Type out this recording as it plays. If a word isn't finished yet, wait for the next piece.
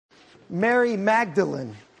Mary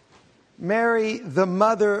Magdalene, Mary, the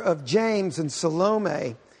mother of James and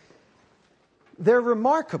Salome, they're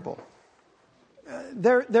remarkable.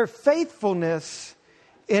 Their faithfulness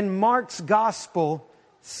in Mark's gospel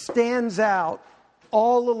stands out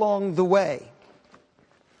all along the way.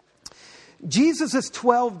 Jesus'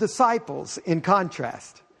 12 disciples, in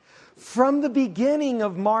contrast, from the beginning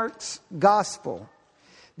of Mark's gospel,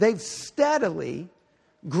 they've steadily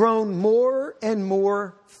grown more and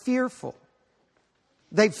more fearful.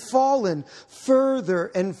 They've fallen further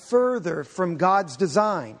and further from God's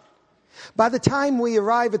design. By the time we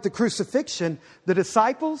arrive at the crucifixion, the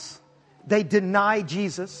disciples, they deny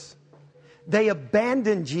Jesus, they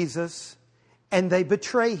abandon Jesus, and they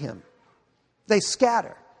betray him. They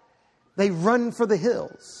scatter. They run for the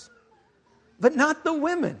hills. But not the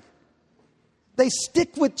women. They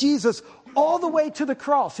stick with Jesus all the way to the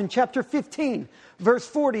cross in chapter 15, verse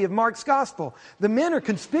 40 of Mark's gospel. The men are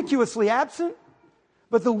conspicuously absent,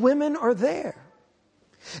 but the women are there.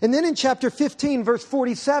 And then in chapter 15, verse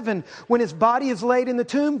 47, when his body is laid in the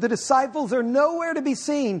tomb, the disciples are nowhere to be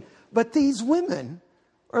seen, but these women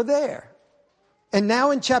are there. And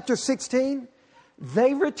now in chapter 16,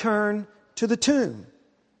 they return to the tomb.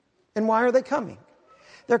 And why are they coming?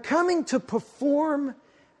 They're coming to perform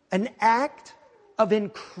an act of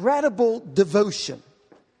incredible devotion,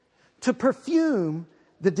 to perfume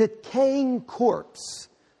the decaying corpse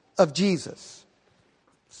of Jesus.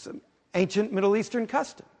 It's an ancient Middle Eastern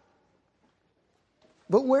custom.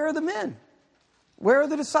 But where are the men? Where are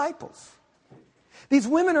the disciples? These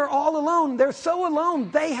women are all alone. They're so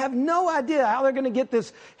alone, they have no idea how they're going to get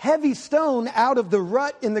this heavy stone out of the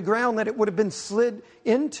rut in the ground that it would have been slid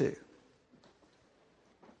into.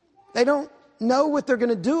 They don't know what they're going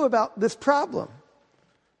to do about this problem.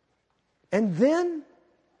 And then,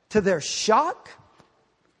 to their shock,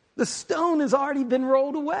 the stone has already been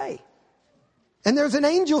rolled away. And there's an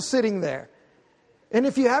angel sitting there. And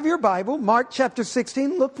if you have your Bible, Mark chapter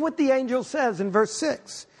 16, look what the angel says in verse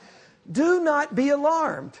 6. Do not be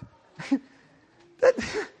alarmed.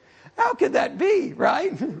 How could that be,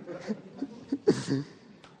 right?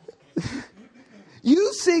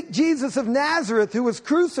 You seek Jesus of Nazareth who was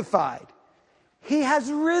crucified. He has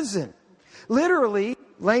risen. Literally,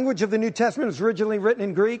 language of the New Testament was originally written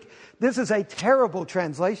in Greek. This is a terrible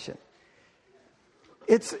translation.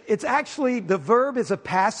 It's actually, the verb is a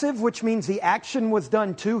passive, which means the action was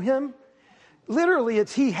done to him. Literally,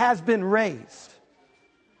 it's he has been raised.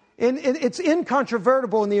 And it's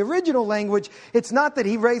incontrovertible in the original language. It's not that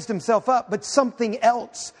he raised himself up, but something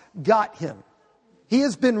else got him. He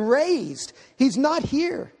has been raised. He's not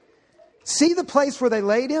here. See the place where they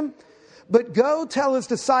laid him? But go tell his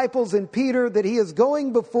disciples and Peter that he is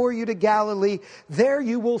going before you to Galilee. There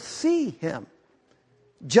you will see him,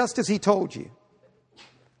 just as he told you.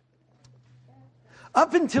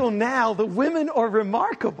 Up until now, the women are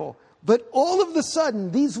remarkable. But all of a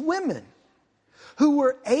sudden, these women who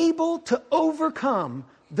were able to overcome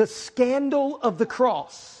the scandal of the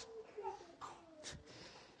cross,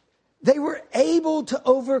 they were able to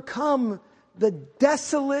overcome the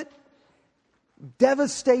desolate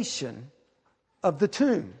devastation of the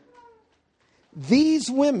tomb. These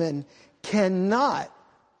women cannot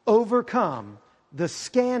overcome the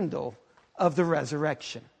scandal of the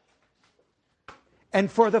resurrection.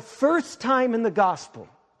 And for the first time in the gospel,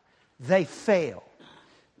 they fail.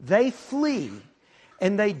 They flee,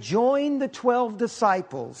 and they join the 12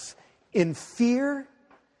 disciples in fear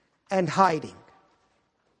and hiding.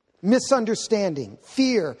 Misunderstanding,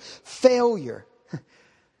 fear, failure.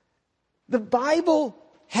 The Bible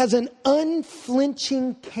has an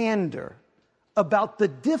unflinching candor about the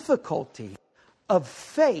difficulty of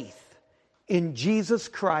faith in Jesus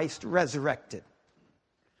Christ resurrected.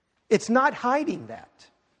 It's not hiding that.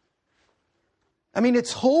 I mean,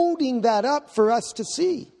 it's holding that up for us to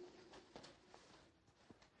see.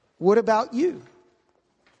 What about you?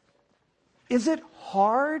 Is it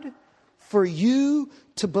hard for you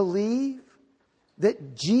to believe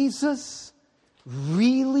that Jesus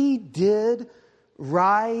really did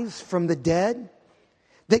rise from the dead?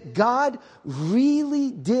 That God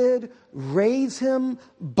really did raise him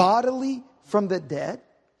bodily from the dead?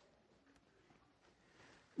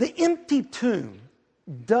 The empty tomb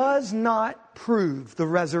does not prove the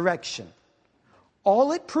resurrection.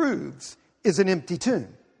 All it proves is an empty tomb.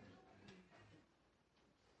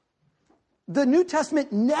 The New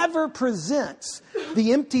Testament never presents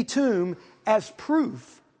the empty tomb as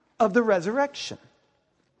proof of the resurrection.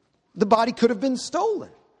 The body could have been stolen.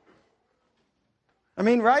 I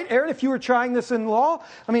mean, right, Aaron, if you were trying this in law,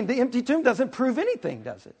 I mean, the empty tomb doesn't prove anything,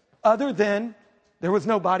 does it? Other than there was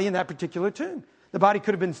no body in that particular tomb. The body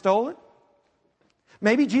could have been stolen.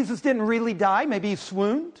 Maybe Jesus didn't really die. Maybe he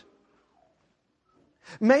swooned.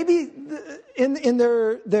 Maybe in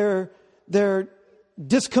their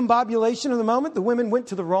discombobulation of the moment, the women went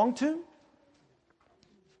to the wrong tomb.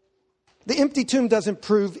 The empty tomb doesn't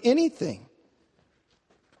prove anything.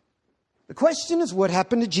 The question is, what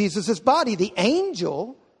happened to Jesus' body? The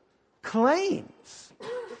angel claims,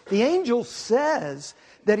 the angel says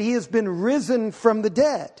that he has been risen from the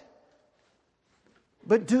dead.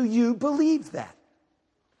 But do you believe that?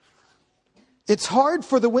 It's hard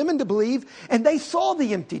for the women to believe, and they saw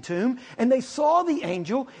the empty tomb, and they saw the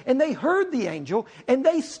angel, and they heard the angel, and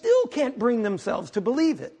they still can't bring themselves to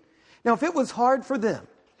believe it. Now, if it was hard for them,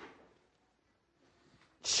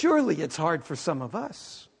 surely it's hard for some of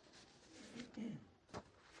us.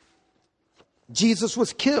 Jesus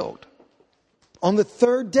was killed. On the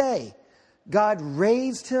third day, God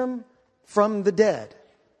raised him from the dead.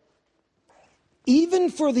 Even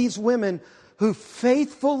for these women who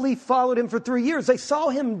faithfully followed him for 3 years, they saw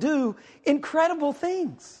him do incredible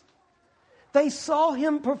things. They saw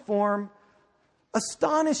him perform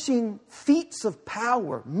astonishing feats of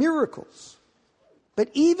power, miracles. But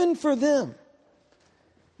even for them,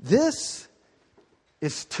 this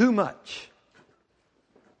is too much.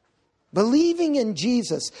 Believing in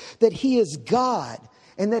Jesus, that he is God,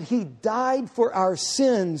 and that he died for our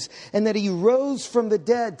sins, and that he rose from the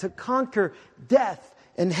dead to conquer death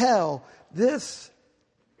and hell, this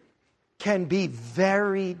can be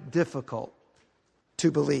very difficult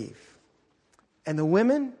to believe. And the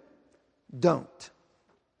women don't.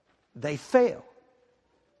 They fail.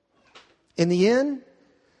 In the end,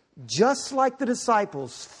 just like the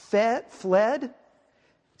disciples fled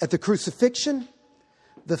at the crucifixion,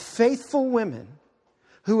 the faithful women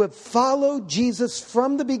who have followed Jesus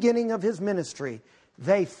from the beginning of his ministry,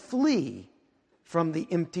 they flee from the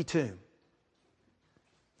empty tomb.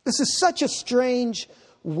 This is such a strange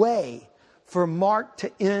way for Mark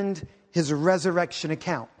to end his resurrection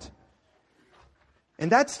account.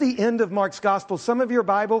 And that's the end of Mark's gospel. Some of your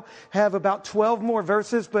Bible have about 12 more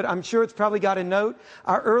verses, but I'm sure it's probably got a note.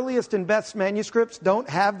 Our earliest and best manuscripts don't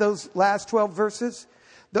have those last 12 verses.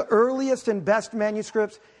 The earliest and best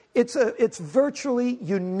manuscripts, it's virtually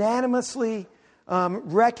unanimously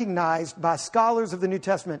recognized by scholars of the New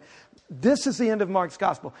Testament. This is the end of Mark's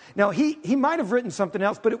gospel. Now, he might have written something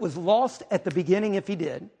else, but it was lost at the beginning if he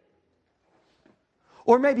did.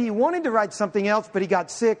 Or maybe he wanted to write something else, but he got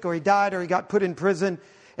sick, or he died, or he got put in prison,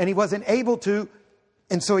 and he wasn't able to,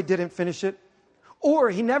 and so he didn't finish it. Or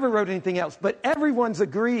he never wrote anything else. But everyone's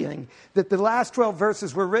agreeing that the last 12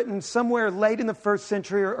 verses were written somewhere late in the 1st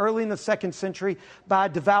century or early in the 2nd century by a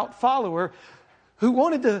devout follower who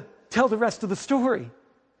wanted to tell the rest of the story.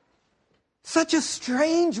 Such a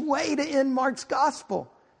strange way to end Mark's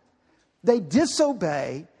gospel. They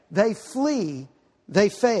disobey, they flee, they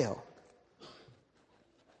fail.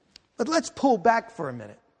 But let's pull back for a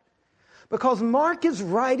minute. Because Mark is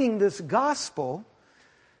writing this gospel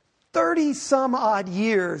 30 some odd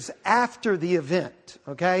years after the event.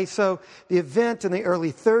 Okay, so the event in the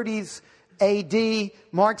early 30s AD,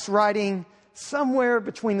 Mark's writing somewhere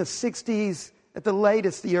between the 60s, at the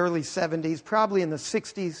latest the early 70s, probably in the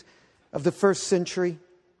 60s of the 1st century.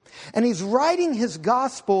 And he's writing his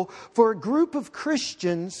gospel for a group of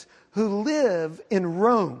Christians who live in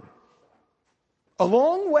Rome, a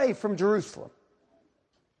long way from Jerusalem,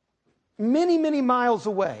 many, many miles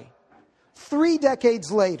away. 3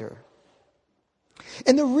 decades later.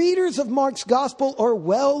 And the readers of Mark's gospel are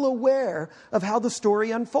well aware of how the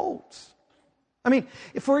story unfolds. I mean,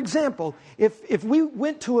 for example, if we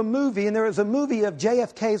went to a movie and there was a movie of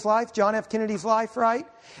JFK's life, John F. Kennedy's life, right?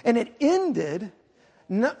 And it ended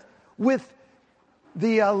with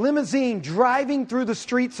the limousine driving through the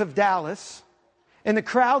streets of Dallas and the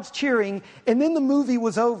crowds cheering, and then the movie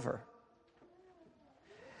was over.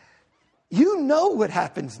 You know what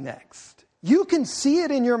happens next. You can see it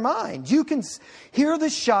in your mind. You can hear the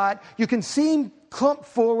shot. You can see him clump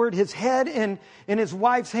forward, his head in his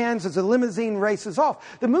wife's hands as the limousine races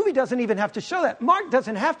off. The movie doesn't even have to show that. Mark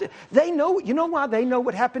doesn't have to. They know. You know why they know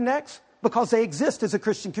what happened next? Because they exist as a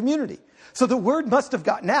Christian community. So the word must have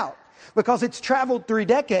gotten out because it's traveled 3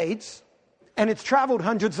 decades and it's traveled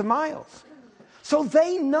hundreds of miles. So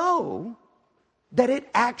they know that it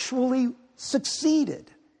actually succeeded,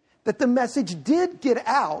 that the message did get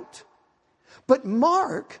out. But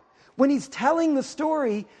Mark, when he's telling the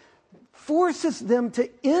story, forces them to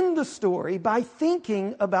end the story by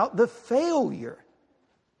thinking about the failure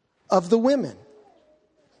of the women.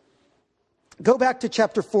 Go back to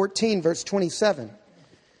chapter 14, verse 27.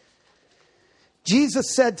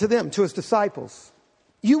 Jesus said to them, to his disciples,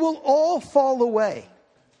 You will all fall away.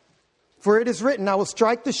 For it is written, I will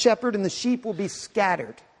strike the shepherd and the sheep will be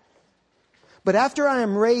scattered. But after I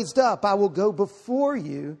am raised up, I will go before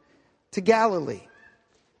you to Galilee.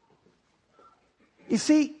 You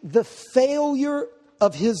see, the failure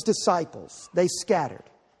of his disciples, they scattered.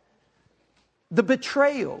 The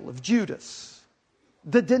betrayal of Judas,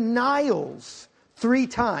 the denials 3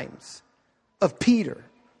 times of Peter,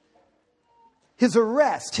 his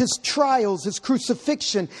arrest, his trials, his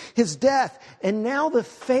crucifixion, his death, and now the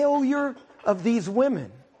failure of these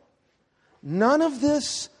women. None of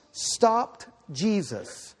this stopped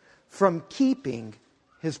Jesus from keeping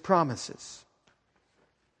his promises.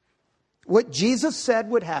 What Jesus said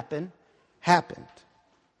would happen, happened.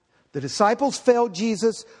 The disciples failed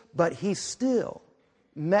Jesus, but he still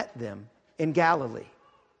met them in Galilee.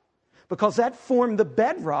 Because that formed the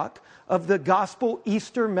bedrock of the gospel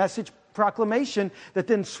Easter message proclamation that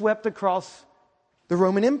then swept across the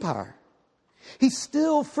Roman Empire. He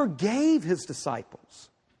still forgave his disciples.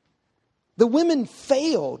 The women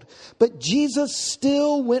failed, but Jesus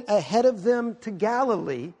still went ahead of them to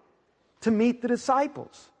Galilee to meet the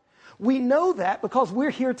disciples. We know that because we're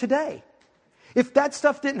here today. If that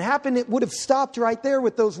stuff didn't happen, it would have stopped right there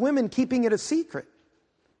with those women keeping it a secret.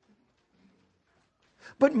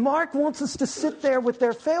 But Mark wants us to sit there with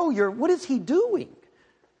their failure. What is he doing?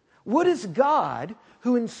 What is God,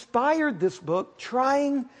 who inspired this book,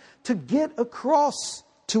 trying to get across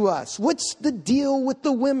to us? What's the deal with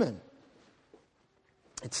the women?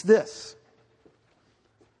 It's this.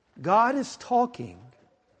 God is talking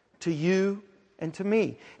to you and to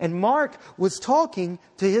me. And Mark was talking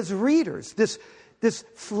to his readers, this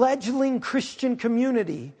fledgling Christian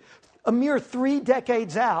community, a mere 3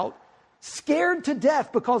 decades out, scared to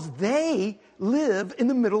death because they live in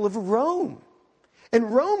the middle of Rome.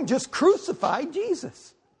 And Rome just crucified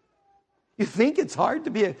Jesus. You think it's hard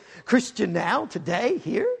to be a Christian now, today,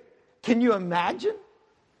 here? Can you imagine?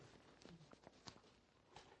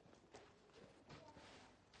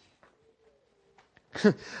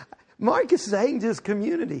 Mark is saying to his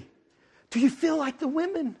community, do you feel like the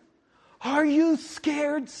women? Are you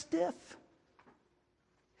scared stiff?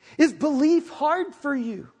 Is belief hard for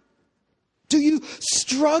you? Do you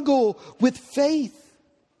struggle with faith?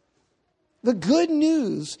 The good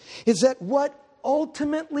news is that what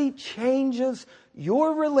ultimately changes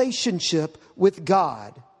your relationship with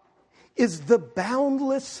God is the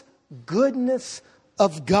boundless goodness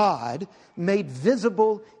of God made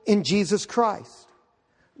visible in Jesus Christ.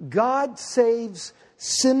 God saves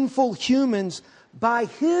sinful humans by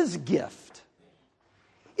his gift.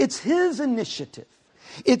 It's his initiative.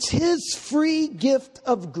 It's his free gift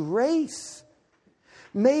of grace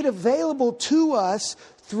made available to us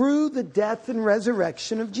through the death and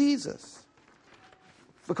resurrection of Jesus.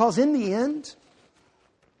 Because in the end,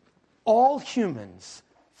 all humans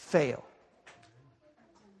fail.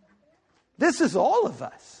 This is all of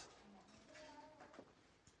us.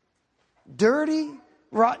 Dirty,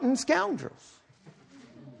 rotten scoundrels.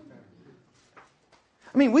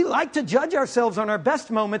 I mean, we like to judge ourselves on our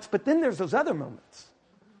best moments, but then there's those other moments.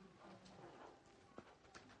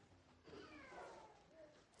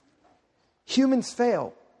 Humans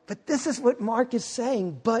fail. But this is what Mark is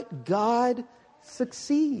saying. But God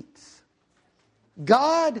succeeds.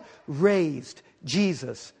 God raised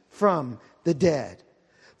Jesus from the dead.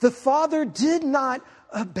 The Father did not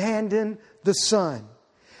abandon the Son.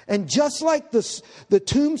 And just like the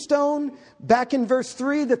tombstone back in verse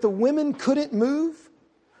 3 that the women couldn't move,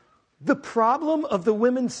 the problem of the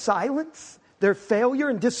women's silence, their failure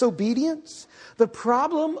and disobedience, the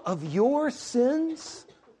problem of your sins,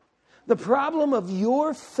 the problem of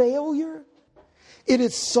your failure, it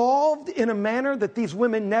is solved in a manner that these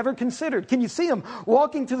women never considered. Can you see them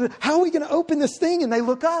walking to how are we going to open this thing? And they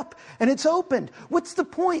look up and it's opened. What's the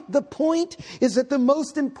point? The point is that the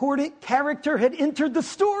most important character had entered the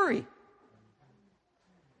story.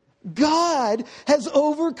 God has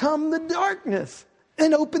overcome the darkness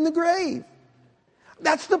and opened the grave.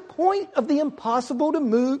 That's the point of the impossible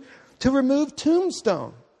to remove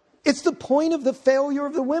tombstone. It's the point of the failure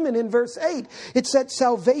of the women in verse 8. It's that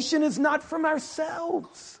salvation is not from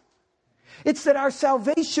ourselves. It's that our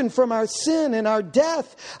salvation from our sin and our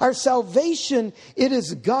death, our salvation, it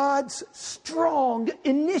is God's strong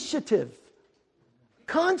initiative.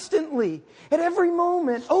 Constantly, at every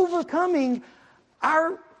moment, overcoming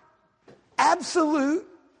our absolute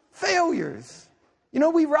failures. You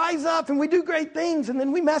know, we rise up and we do great things and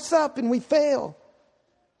then we mess up and we fail.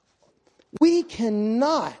 We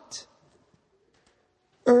cannot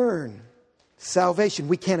earn salvation.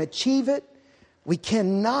 We can't achieve it. We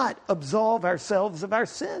cannot absolve ourselves of our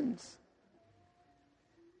sins.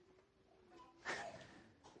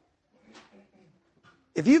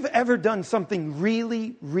 if you've ever done something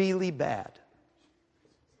really, really bad,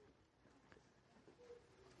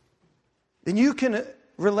 then you can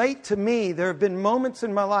relate to me. There have been moments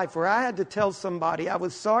in my life where I had to tell somebody I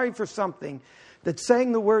was sorry for something, that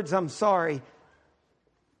saying the words "I'm sorry"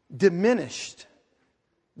 diminished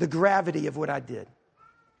the gravity of what I did.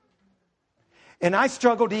 And I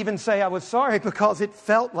struggled to even say I was sorry because it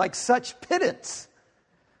felt like such pittance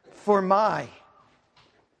for my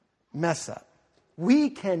mess up.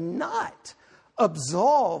 We cannot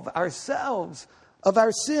absolve ourselves of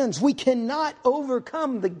our sins. We cannot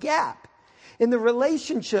overcome the gap in the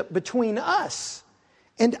relationship between us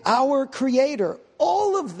and our Creator.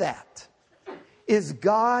 All of that is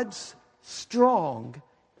God's strong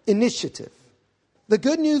initiative. The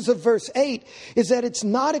good news of verse 8 is that it's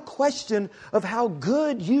not a question of how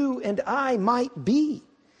good you and I might be.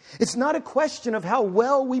 It's not a question of how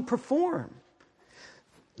well we perform.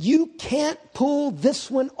 You can't pull this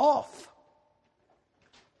one off.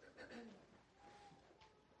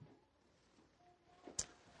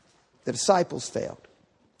 The disciples failed.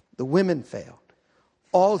 The women failed.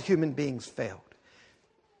 All human beings failed.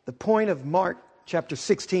 The point of Mark chapter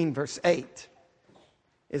 16, verse 8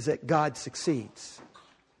 is that God succeeds.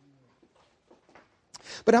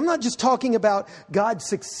 But I'm not just talking about God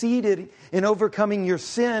succeeded in overcoming your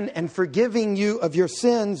sin and forgiving you of your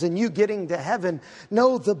sins and you getting to heaven.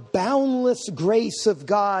 No, the boundless grace of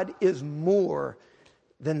God is more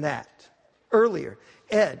than that. Earlier,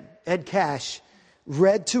 Ed Cash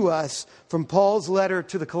read to us from Paul's letter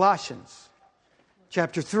to the Colossians,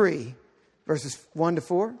 chapter 3, verses 1 to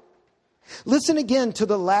 4. Listen again to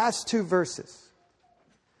the last two verses.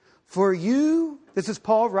 For you, this is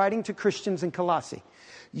Paul writing to Christians in Colossae,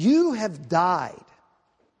 you have died,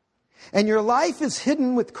 and your life is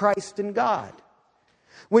hidden with Christ in God.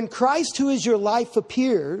 When Christ, who is your life,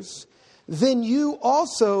 appears, then you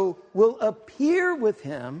also will appear with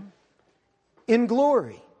Him in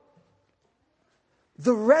glory.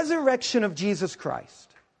 The resurrection of Jesus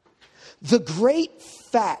Christ, the great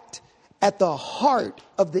fact at the heart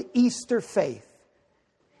of the Easter faith.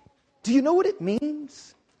 Do you know what it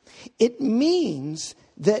means? It means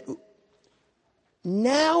that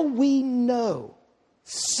now we know,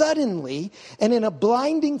 suddenly and in a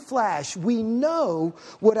blinding flash, we know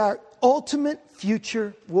what our ultimate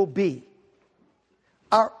future will be.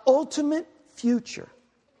 Our ultimate future.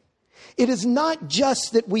 It is not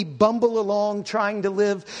just that we bumble along trying to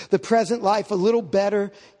live the present life a little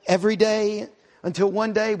better every day until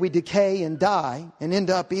one day we decay and die and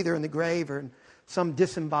end up either in the grave or in some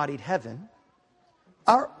disembodied heaven.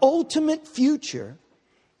 Our ultimate future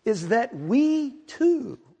is that we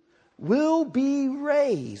too will be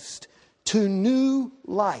raised to new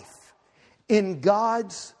life in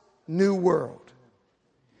God's new world.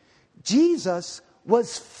 Jesus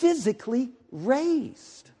was physically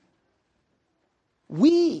raised.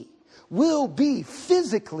 We will be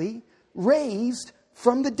physically raised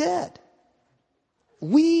from the dead.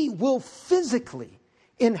 We will physically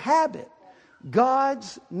inhabit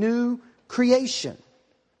God's new creation.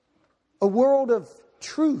 A world of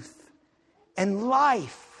truth and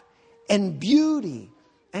life and beauty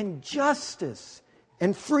and justice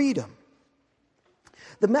and freedom.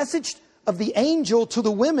 The message of the angel to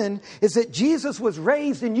the women is that Jesus was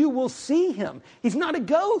raised and you will see Him. He's not a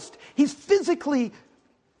ghost. He's physically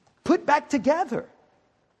put back together.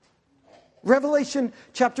 Revelation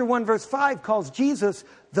chapter 1 verse 5 calls Jesus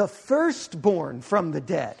the firstborn from the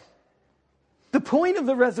dead. The point of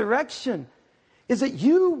the resurrection is that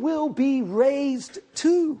you will be raised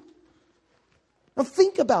too. Now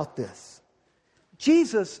think about this.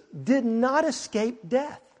 Jesus did not escape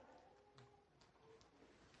death.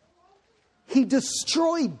 He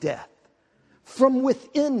destroyed death from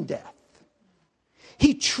within death.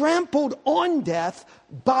 He trampled on death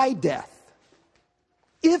by death.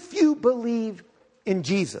 If you believe in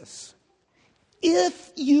Jesus,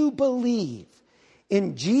 if you believe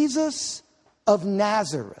in Jesus of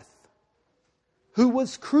Nazareth, who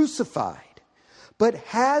was crucified, but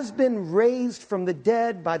has been raised from the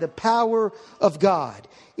dead by the power of God.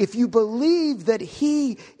 If you believe that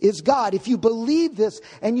He is God, if you believe this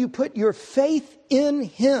and you put your faith in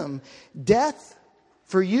Him, death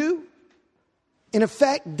for you, in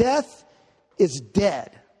effect, death is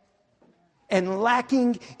dead and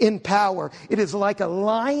lacking in power. It is like a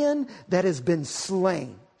lion that has been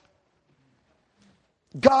slain.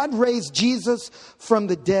 God raised Jesus from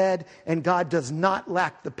the dead, and God does not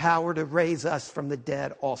lack the power to raise us from the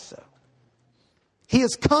dead also. He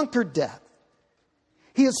has conquered death.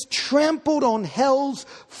 He has trampled on hell's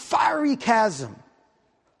fiery chasm.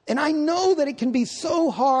 And I know that it can be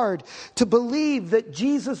so hard to believe that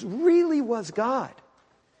Jesus really was God.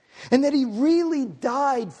 And that he really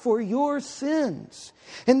died for your sins.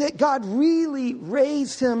 And that God really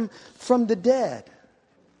raised him from the dead.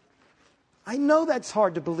 I know that's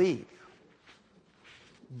hard to believe.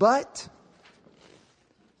 But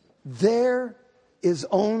there is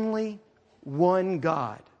only one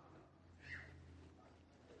God.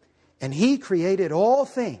 And he created all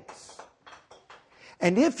things.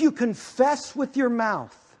 And if you confess with your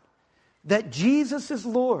mouth that Jesus is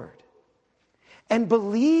Lord, and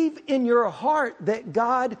believe in your heart that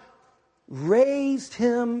God raised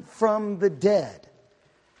him from the dead,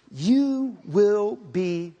 you will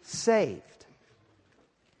be saved.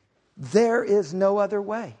 There is no other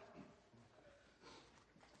way.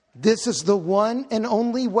 This is the one and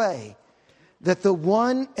only way that the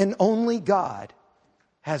one and only God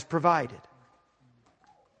has provided.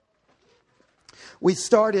 We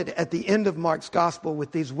started at the end of Mark's gospel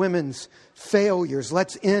with these women's failures.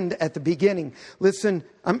 Let's end at the beginning. Listen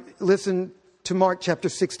to Mark chapter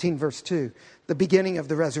 16, verse 2. The beginning of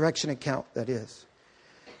the resurrection account, that is.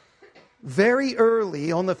 Very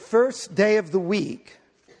early on the first day of the week,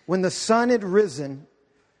 when the sun had risen,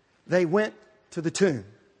 they went to the tomb.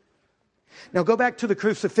 Now go back to the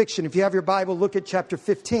crucifixion. If you have your Bible, look at chapter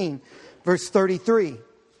 15, verse 33.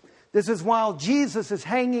 This is while Jesus is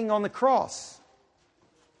hanging on the cross.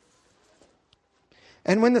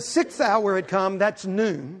 And when the 6th hour had come, that's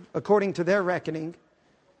noon, according to their reckoning,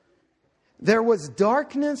 there was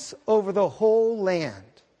darkness over the whole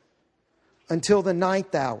land until the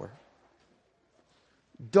 9th hour.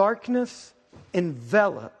 Darkness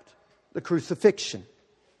enveloped the crucifixion.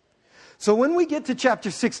 So when we get to chapter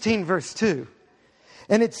 16, verse 2,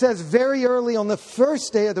 and it says very early on the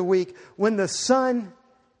first day of the week, when the sun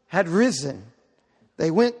had risen, they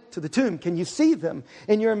went to the tomb. Can you see them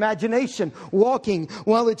in your imagination walking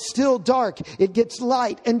while it's still dark? It gets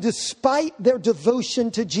light. And despite their devotion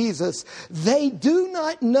to Jesus, they do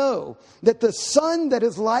not know that the sun that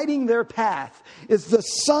is lighting their path is the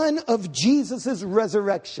sun of Jesus'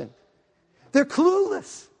 resurrection. They're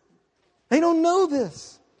clueless. They don't know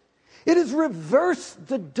this. It has reversed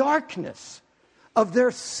the darkness of their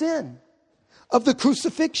sin, of the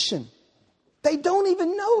crucifixion. They don't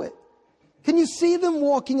even know it. Can you see them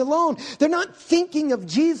walking alone? They're not thinking of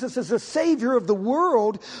Jesus as the Savior of the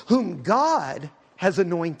world whom God has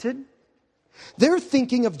anointed. They're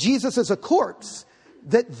thinking of Jesus as a corpse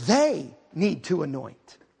that they need to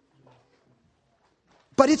anoint.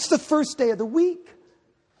 But it's the first day of the week.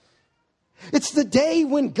 It's the day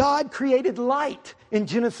when God created light in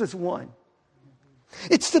Genesis 1.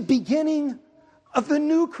 It's the beginning of the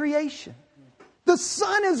new creation. The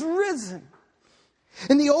sun has risen.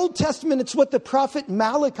 In the Old Testament, it's what the prophet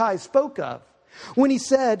Malachi spoke of when he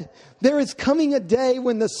said, there is coming a day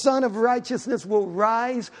when the Son of Righteousness will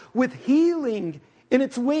rise with healing in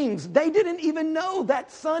its wings. They didn't even know that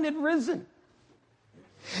sun had risen.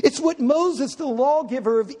 It's what Moses, the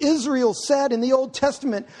lawgiver of Israel, said in the Old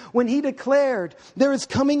Testament when he declared, there is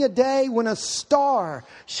coming a day when a star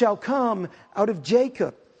shall come out of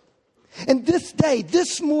Jacob. And this day,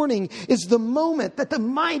 this morning, is the moment that the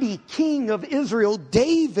mighty king of Israel,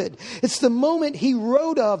 David, it's the moment he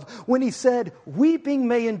wrote of when he said, weeping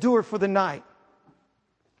may endure for the night,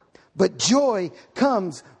 but joy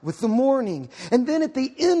comes with the morning. And then at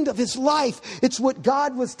the end of his life, it's what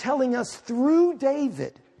God was telling us through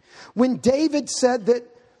David. When David said that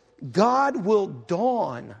God will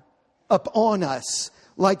dawn upon us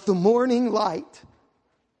like the morning light.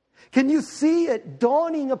 Can you see it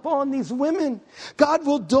dawning upon these women? God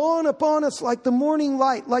will dawn upon us like the morning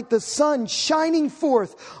light, like the sun shining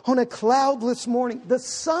forth on a cloudless morning. The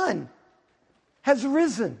sun has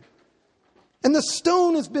risen and the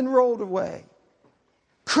stone has been rolled away.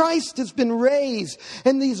 Christ has been raised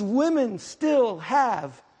and these women still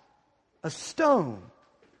have a stone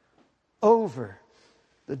over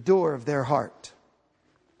the door of their heart.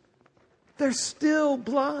 They're still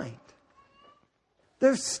blind.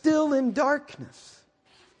 They're still in darkness.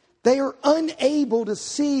 They are unable to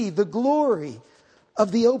see the glory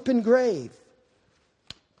of the open grave.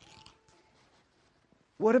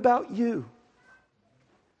 What about you?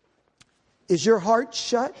 Is your heart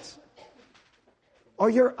shut? Are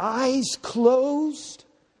your eyes closed?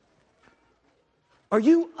 Are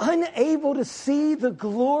you unable to see the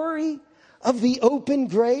glory of the open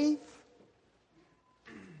grave?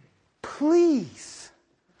 Please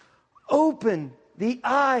open the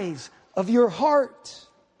eyes of your heart.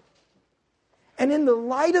 And in the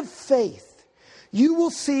light of faith, you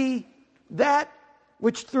will see that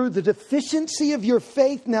which through the deficiency of your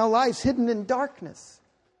faith now lies hidden in darkness.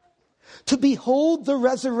 To behold the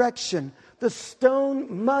resurrection, the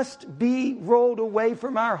stone must be rolled away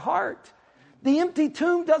from our heart. The empty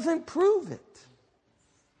tomb doesn't prove it.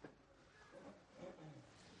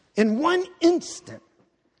 In one instant,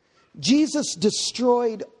 Jesus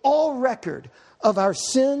destroyed all record of our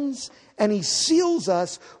sins, and he seals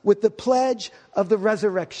us with the pledge of the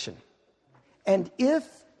resurrection. And if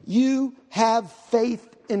you have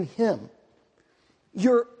faith in him,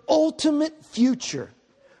 your ultimate future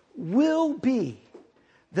will be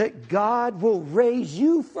that God will raise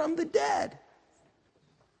you from the dead.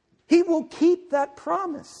 He will keep that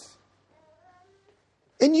promise.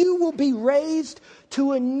 And you will be raised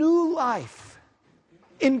to a new life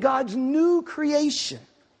in God's new creation.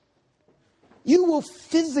 You will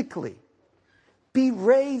physically be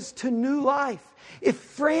raised to new life. If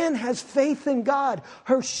Fran has faith in God,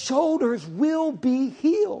 her shoulders will be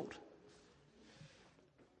healed.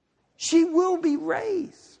 She will be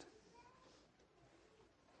raised.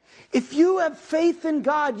 If you have faith in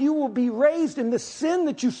God, you will be raised, and the sin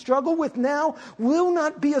that you struggle with now will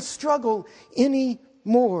not be a struggle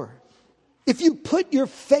anymore. If you put your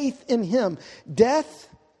faith in him, death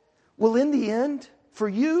will in the end, for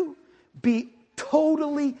you, be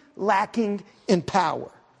totally lacking in power.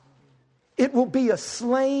 It will be a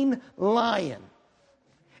slain lion.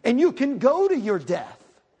 And you can go to your death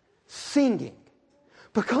singing,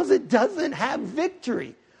 because it doesn't have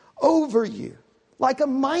victory over you. Like a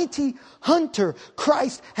mighty hunter,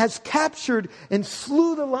 Christ has captured and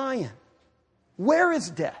slew the lion. Where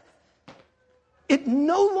is death? It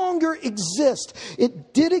no longer exists.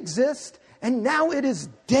 It did exist, and now it is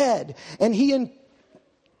dead. And he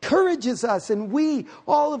encourages us, and we,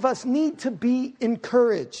 all of us, need to be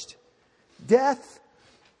encouraged. Death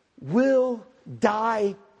will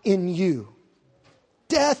die in you.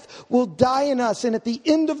 Death will die in us, and at the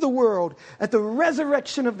end of the world, at the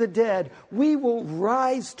resurrection of the dead, we will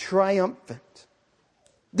rise triumphant.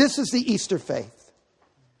 This is the Easter faith.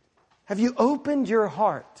 Have you opened your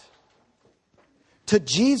heart to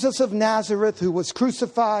Jesus of Nazareth, who was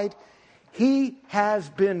crucified? He has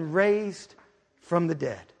been raised from the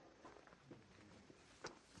dead.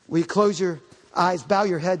 Will you close your eyes, bow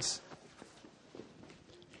your heads